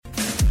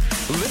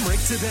Limerick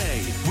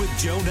Today with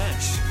Joe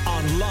Nash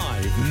on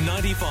Live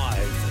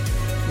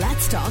 95.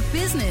 Let's talk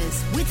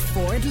business with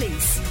Ford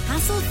Lease.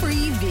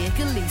 Hassle-free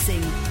vehicle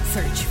leasing.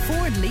 Search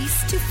Ford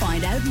Lease to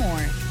find out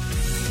more.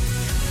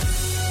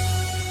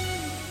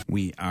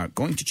 We are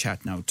going to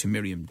chat now to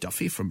Miriam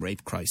Duffy from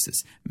Rape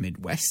Crisis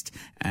Midwest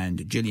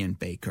and Gillian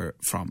Baker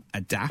from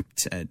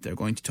Adapt. They're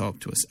going to talk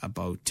to us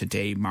about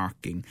today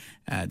marking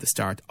the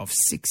start of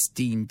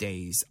 16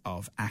 days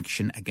of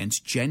action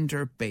against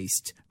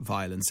gender-based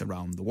violence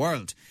around the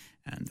world.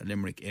 And the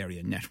Limerick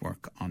Area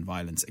Network on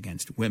Violence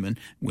Against Women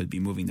will be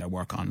moving their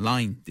work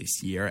online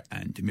this year.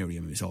 And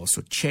Miriam is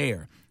also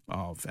chair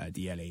of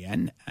the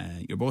LAN.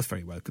 You're both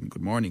very welcome.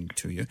 Good morning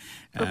to you.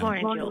 Good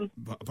morning, Joe.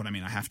 But I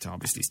mean, I have to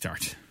obviously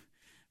start.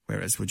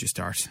 Whereas would you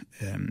start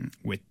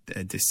with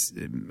this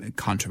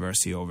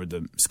controversy over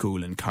the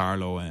school in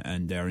Carlow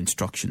and their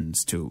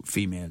instructions to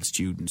female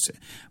students?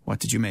 What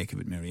did you make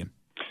of it, Miriam?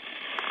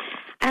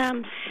 I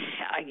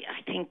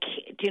think,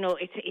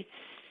 it's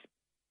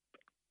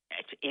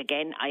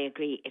again, I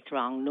agree, it's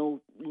wrong.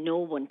 No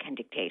one can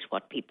dictate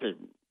what people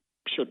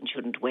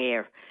shouldn't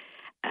wear.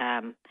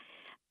 And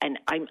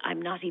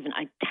I'm not even,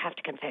 I have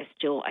to confess,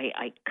 Joe,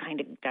 I kind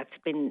of, that's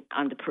been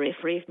on the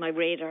periphery of my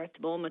radar at the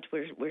moment.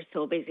 We're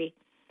so busy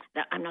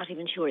that I'm not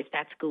even sure if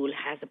that school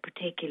has a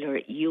particular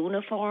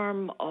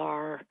uniform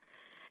or,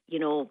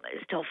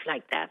 stuff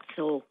like that.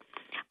 So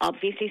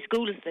obviously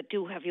schools that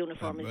do have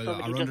uniforms.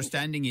 Our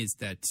understanding is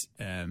that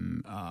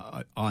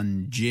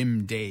on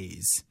gym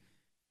days,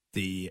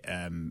 the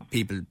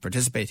people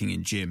participating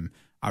in gym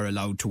are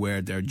allowed to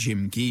wear their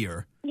gym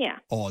gear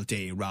all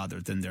day rather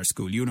than their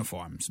school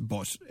uniforms.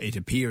 But it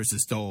appears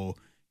as though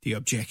the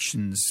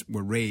objections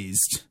were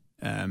raised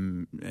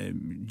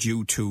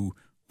due to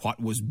what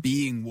was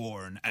being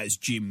worn as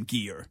gym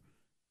gear.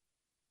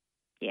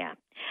 Yeah.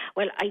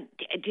 Well,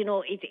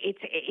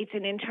 it's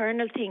an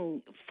internal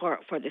thing for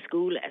the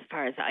school as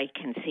far as I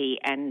can see.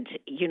 And,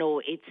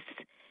 it's...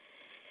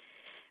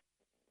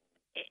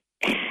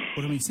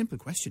 But I mean, simple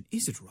question,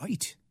 is it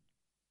right?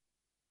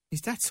 Is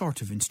that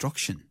sort of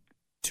instruction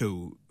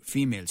to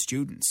female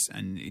students,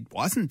 and it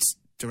wasn't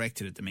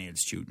directed at the male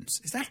students,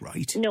 is that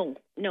right? No.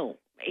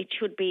 It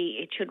should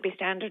be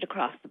standard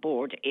across the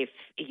board if,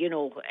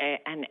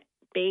 and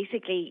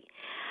basically,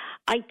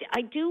 I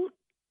do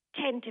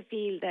tend to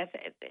feel that,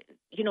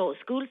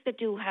 schools that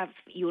do have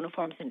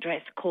uniforms and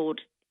dress code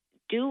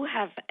do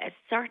have a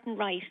certain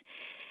right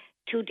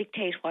to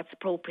dictate what's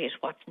appropriate,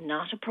 what's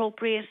not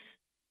appropriate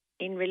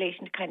in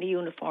relation to kind of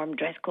uniform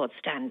dress code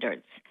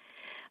standards.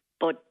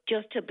 But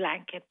just to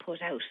blanket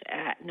put out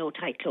no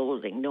tight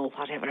clothing, no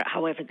whatever,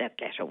 however that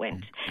letter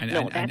went.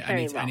 That's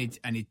very wrong.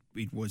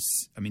 It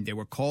was, I mean, they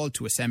were called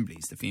to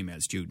assemblies, the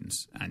female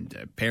students, and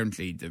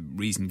apparently the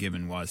reason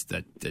given was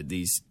that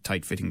these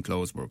tight-fitting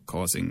clothes were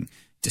causing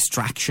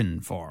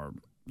distraction for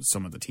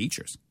some of the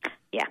teachers.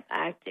 Yeah,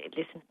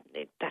 listen,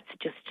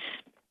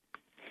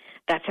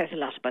 that says a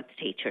lot about the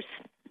teachers.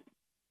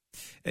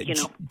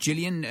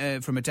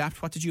 Gillian, from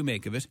Adapt, what did you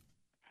make of it?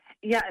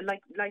 Yeah,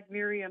 like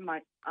Miriam,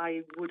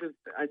 I would have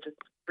just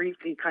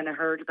briefly kind of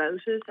heard about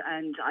it,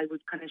 and I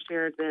would kind of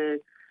share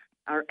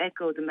or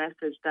echo the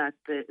message that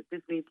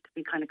this needs to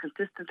be kind of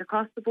consistent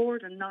across the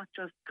board and not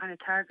just kind of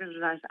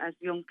targeted at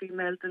young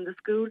females in the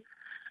school.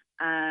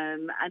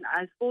 And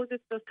I suppose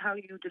it's just how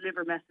you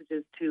deliver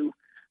messages too,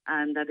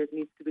 and that it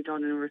needs to be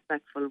done in a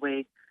respectful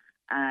way.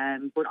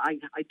 But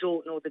I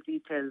don't know the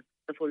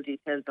full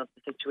details of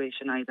the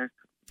situation either.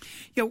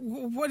 Yeah,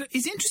 what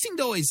is interesting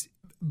though is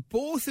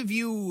both of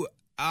you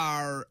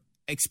are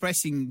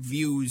expressing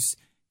views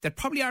that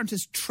probably aren't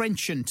as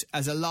trenchant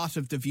as a lot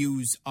of the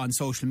views on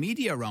social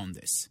media around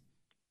this.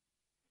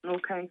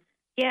 Okay.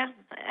 Yeah.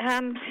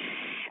 As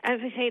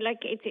I say,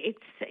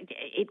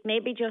 it may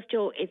be just,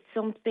 Joe, it's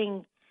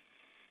something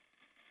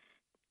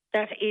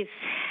that is,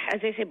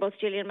 as I say, both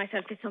Gillian and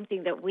myself, is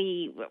something that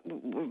we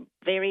were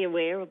very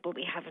aware of, but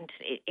we haven't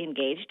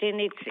engaged in.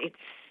 It's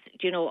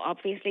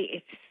obviously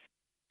it's,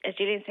 as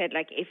Gillian said,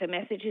 if a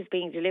message is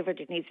being delivered,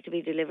 it needs to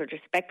be delivered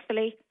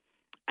respectfully.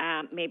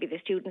 Maybe the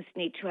students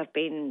need to have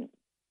been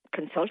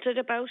consulted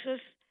about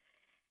it.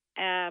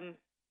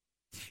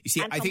 You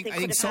see, I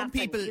think some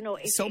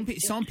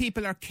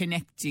people are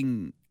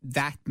connecting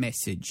that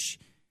message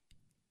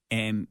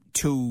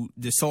to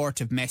the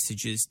sort of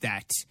messages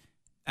that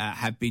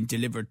have been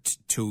delivered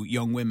to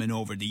young women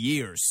over the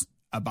years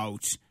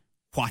about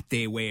what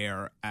they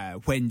wear,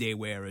 when they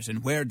wear it,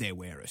 and where they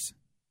wear it.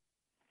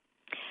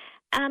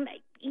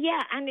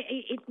 Yeah, and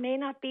it may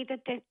not be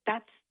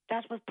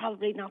that was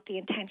probably not the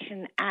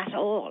intention at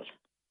all.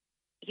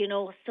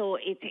 So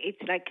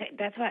it's like,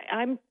 that's why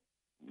I'm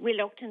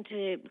reluctant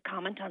to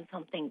comment on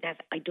something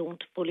that I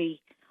don't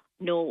fully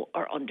know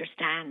or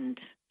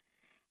understand.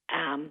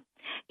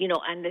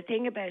 And the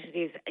thing about it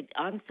is,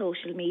 on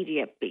social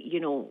media,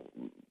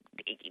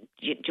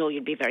 Joe,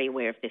 you'll be very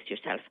aware of this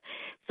yourself.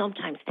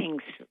 Sometimes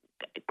things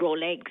grow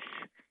legs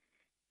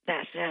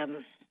that,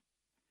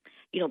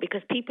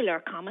 because people are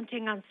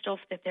commenting on stuff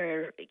that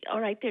they're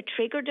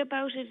triggered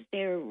about it,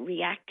 they're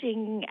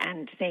reacting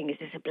and saying, is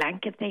this a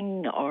blanket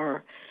thing?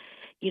 Or,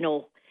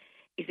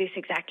 is this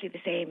exactly the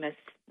same as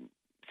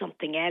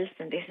something else?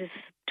 And this is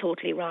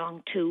totally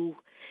wrong too.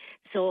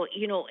 So,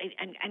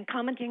 and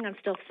commenting on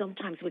stuff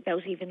sometimes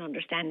without even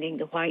understanding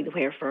the why, the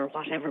wherefore,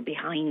 whatever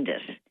behind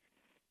it.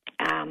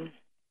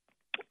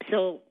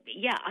 So,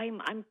 yeah,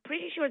 I'm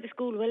pretty sure the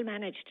school will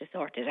manage to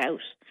sort it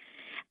out.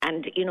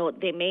 And,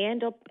 they may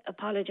end up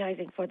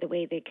apologising for the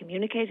way they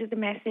communicated the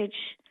message.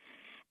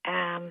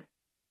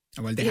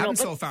 Well, they haven't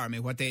so far. I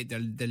mean,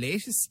 the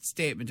latest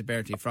statement,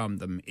 Bertie, from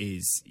them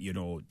is,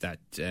 that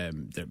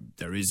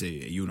there is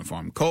a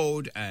uniform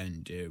code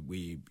and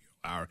we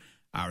are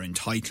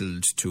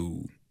entitled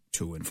to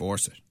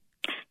enforce it.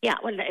 Yeah,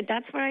 well,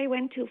 that's where I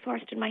went to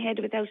first in my head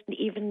without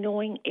even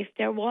knowing if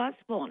there was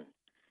one.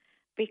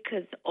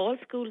 Because all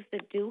schools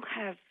that do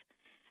have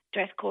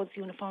dress codes,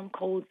 uniform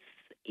codes,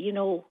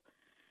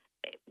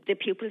 the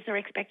pupils are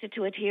expected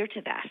to adhere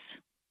to that.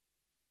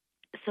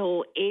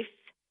 So if,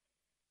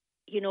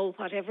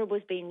 whatever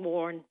was being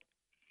worn,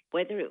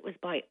 whether it was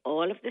by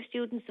all of the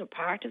students or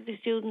part of the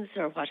students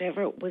or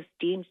whatever was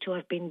deemed to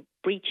have been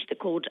breached the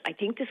code, I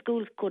think the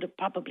schools could have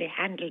probably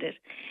handled it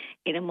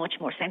in a much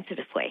more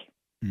sensitive way.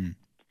 Do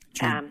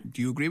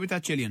you agree with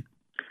that, Gillian?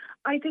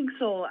 I think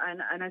so,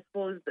 and I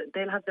suppose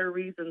they'll have their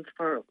reasons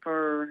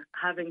for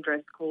having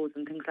dress codes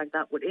and things like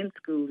that within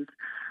schools,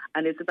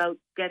 and it's about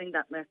getting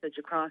that message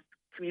across,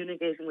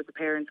 communicating with the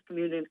parents,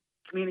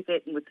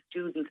 communicating with the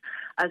students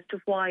as to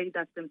why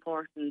that's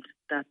important,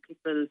 that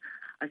people,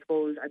 I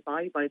suppose,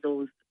 abide by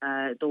those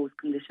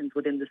conditions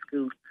within the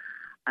school.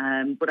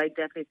 But I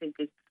definitely think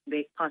it's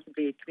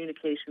possibly a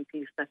communication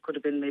piece that could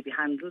have been maybe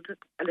handled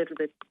a little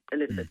bit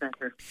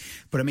better.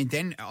 But I mean,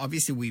 then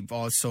obviously we've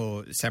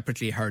also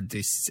separately heard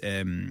this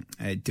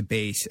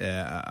debate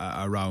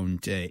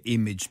around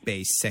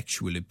image-based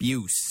sexual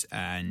abuse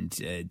and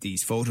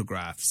these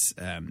photographs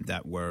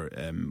that were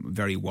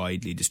very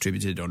widely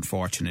distributed,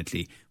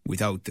 unfortunately,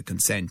 without the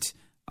consent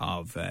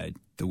of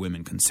the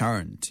women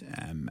concerned.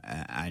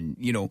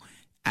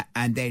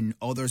 And then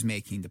others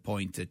making the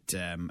point that,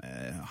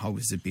 how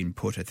has it been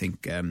put, I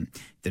think,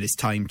 that it's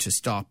time to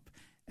stop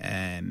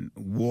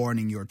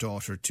warning your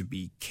daughter to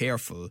be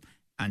careful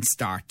and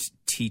start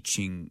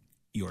teaching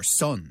your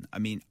son. I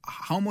mean,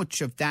 how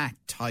much of that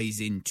ties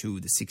into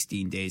the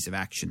 16 days of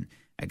action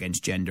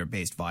against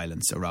gender-based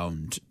violence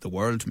around the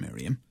world,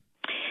 Miriam?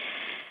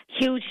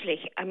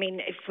 Hugely. I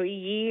mean, for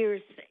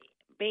years,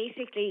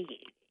 basically,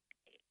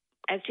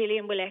 as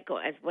Gillian will echo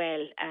as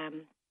well,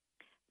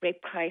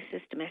 rape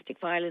crisis, domestic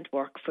violence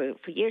work for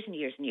years and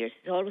years and years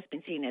has always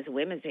been seen as a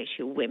women's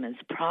issue,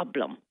 women's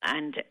problem.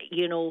 And,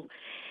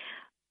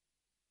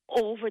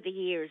 over the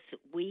years,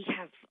 we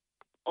have,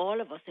 all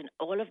of us and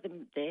all of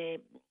the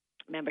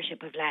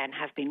membership of LAN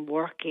have been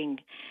working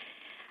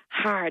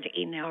hard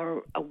in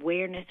our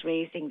awareness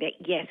raising that,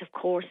 yes, of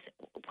course,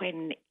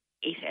 when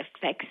it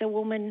affects a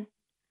woman,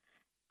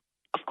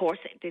 of course,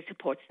 the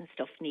supports and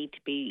stuff need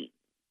to be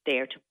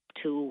there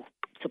to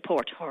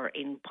support her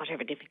in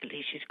whatever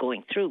difficulty she's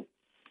going through.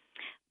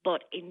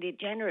 But in the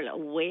general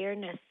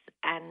awareness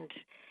and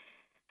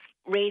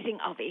raising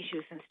of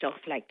issues and stuff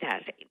like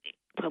that,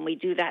 when we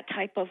do that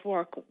type of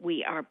work,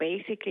 we are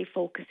basically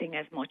focusing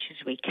as much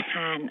as we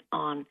can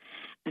on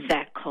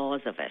that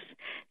cause of it.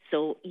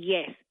 So,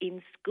 yes,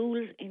 in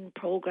schools, in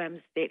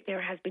programs,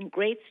 there has been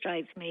great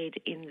strides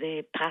made in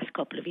the past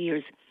couple of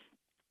years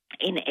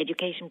in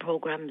education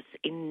programs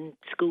in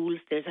schools.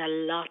 There's a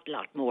lot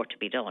more to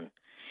be done.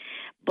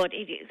 But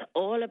it is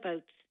all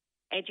about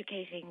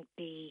educating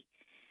the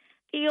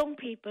young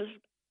people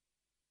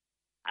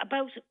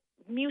about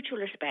mutual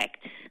respect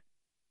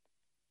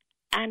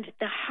and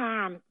the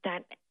harm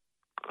that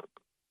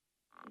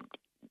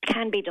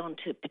can be done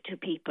to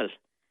people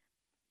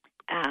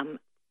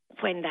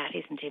when that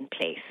isn't in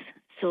place.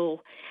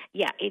 So,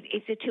 yeah,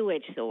 it's a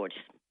two-edged sword.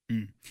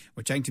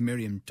 We're chatting to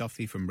Miriam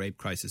Duffy from Rape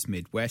Crisis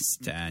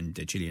Midwest and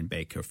Gillian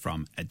Baker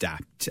from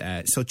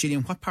ADAPT. So,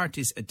 Gillian, what part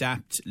is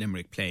ADAPT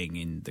Limerick playing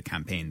in the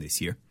campaign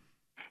this year?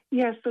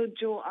 Yeah, so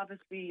Joe,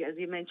 obviously, as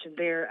you mentioned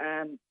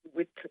there,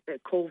 with the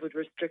COVID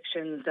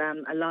restrictions,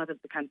 a lot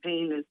of the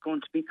campaign is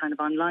going to be kind of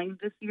online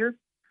this year.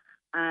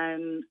 So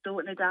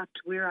in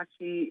ADAPT, we're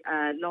actually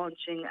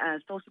launching a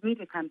social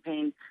media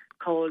campaign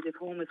called If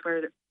Home is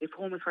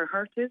Where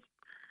Hurt Is.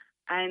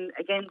 And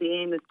again, the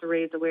aim is to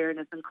raise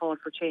awareness and call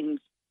for change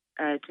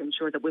to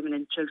ensure that women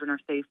and children are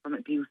safe from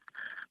abuse.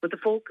 But the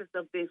focus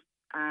of this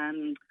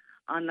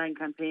online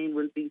campaign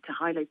will be to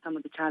highlight some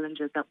of the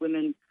challenges that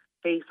women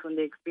face when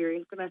they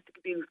experience domestic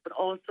abuse, but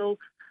also,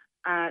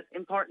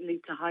 importantly,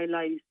 to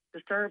highlight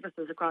the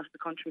services across the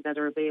country that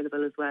are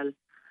available as well.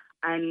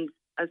 And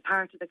as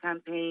part of the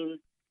campaign,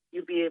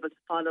 you'll be able to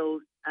follow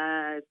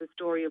the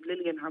story of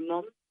Lily and her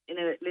mum in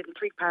a little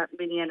 3-part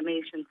mini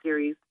animation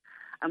series.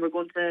 And we're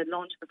going to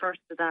launch the first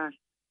of that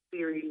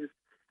series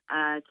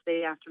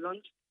today after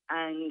lunch.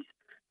 And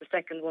the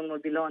second one will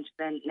be launched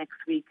then next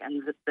week,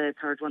 and the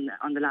third one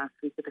on the last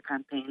week of the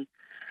campaign.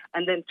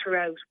 And then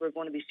throughout, we're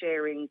going to be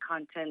sharing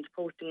content,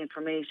 posting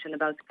information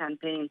about the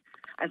campaign,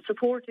 and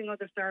supporting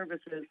other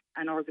services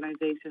and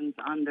organisations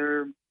on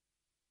their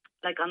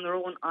like on their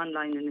own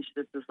online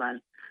initiatives as well.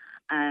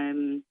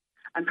 And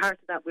part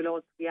of that, we'll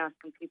also be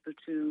asking people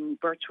to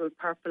virtual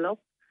purple up.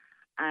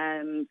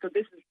 So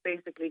this is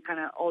basically kind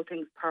of all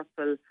things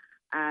purple.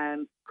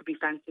 Could be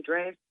fancy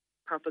dress,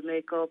 purple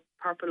makeup,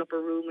 purple up a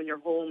room in your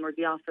home or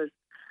the office.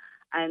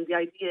 And the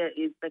idea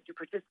is that you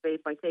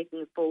participate by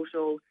taking a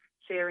photo,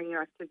 sharing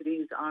your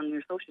activities on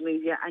your social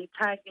media and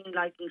tagging,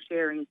 liking,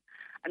 sharing,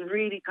 and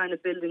really kind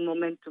of building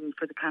momentum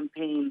for the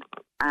campaign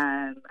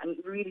and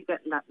really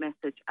getting that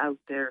message out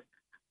there.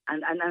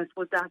 And I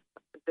suppose that's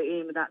the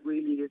aim of that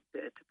really is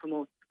to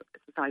promote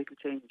societal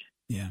change.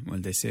 Yeah, well,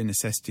 they say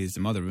necessity is the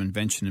mother of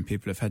invention, and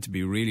people have had to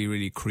be really,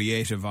 really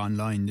creative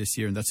online this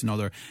year, and that's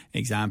another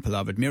example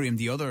of it. Miriam,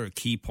 the other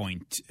key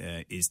point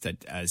is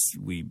that as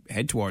we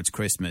head towards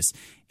Christmas,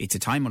 it's a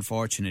time,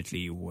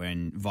 unfortunately,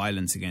 when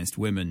violence against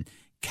women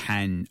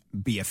can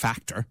be a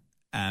factor.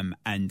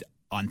 And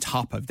on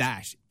top of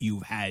that,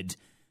 you've had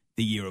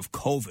the year of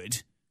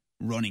COVID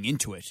running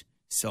into it.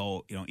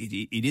 So, you know,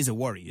 it is a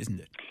worry, isn't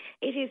it?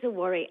 It is a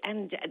worry,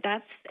 and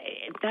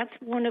that's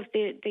one of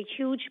the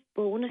huge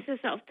bonuses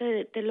of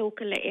the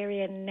local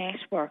area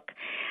network.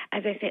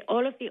 As I say,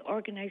 all of the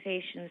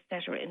organisations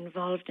that are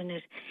involved in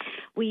it,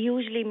 we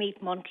usually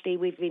meet monthly.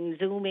 We've been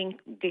Zooming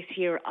this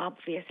year,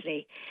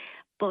 obviously,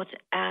 but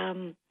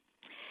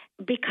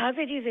because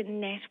it is a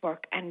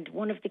network, and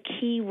one of the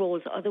key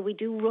roles, although we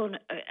do run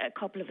a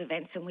couple of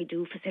events and we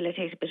do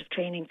facilitate a bit of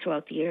training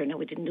throughout the year. Now,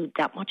 we didn't do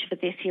that much of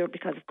it this year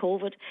because of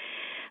COVID,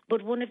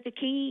 but one of the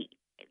key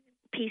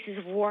pieces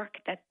of work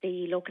that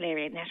the local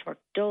area network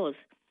does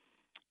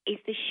is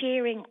the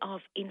sharing of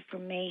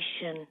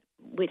information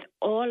with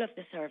all of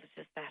the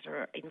services that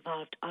are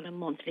involved on a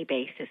monthly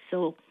basis.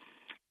 So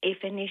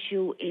if an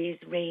issue is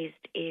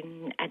raised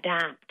in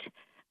ADAPT,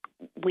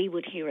 we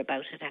would hear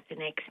about it at the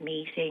next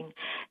meeting.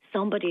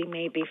 Somebody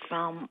maybe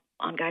from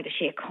An Garda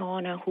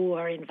Síochána who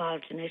are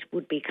involved in it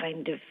would be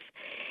kind of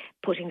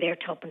putting their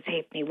tuppence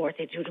halfpenny worth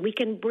into it. We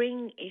can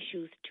bring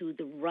issues to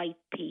the right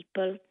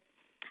people.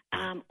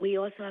 We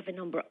also have a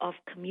number of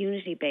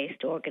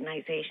community-based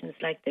organisations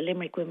like the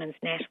Limerick Women's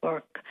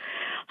Network,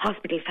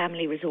 Hospital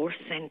Family Resource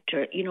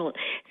Centre, you know.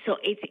 So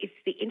it's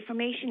the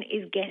information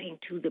is getting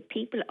to the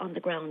people on the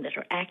ground that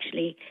are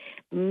actually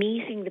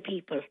meeting the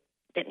people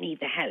that need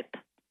the help.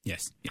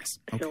 Yes.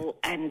 Okay. So,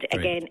 and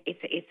again,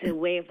 it's a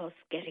way of us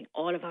getting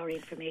all of our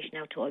information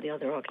out to all the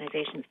other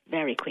organisations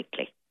very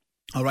quickly.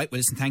 All right, well,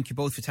 listen, thank you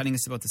both for telling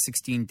us about the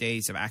 16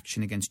 days of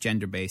action against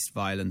gender-based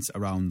violence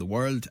around the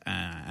world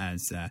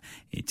as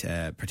it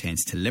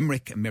pertains to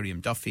Limerick.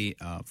 Miriam Duffy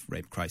of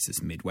Rape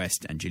Crisis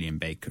Midwest and Gillian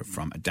Baker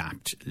from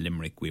ADAPT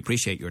Limerick. We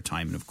appreciate your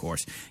time, and of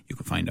course, you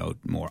can find out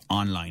more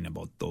online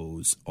about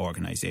those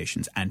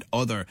organisations and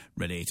other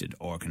related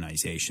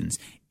organisations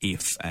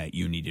if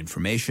you need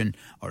information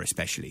or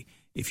especially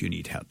if you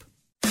need help.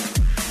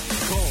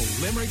 Call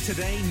Limerick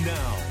Today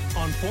now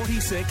on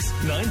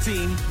 46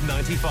 19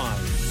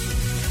 95.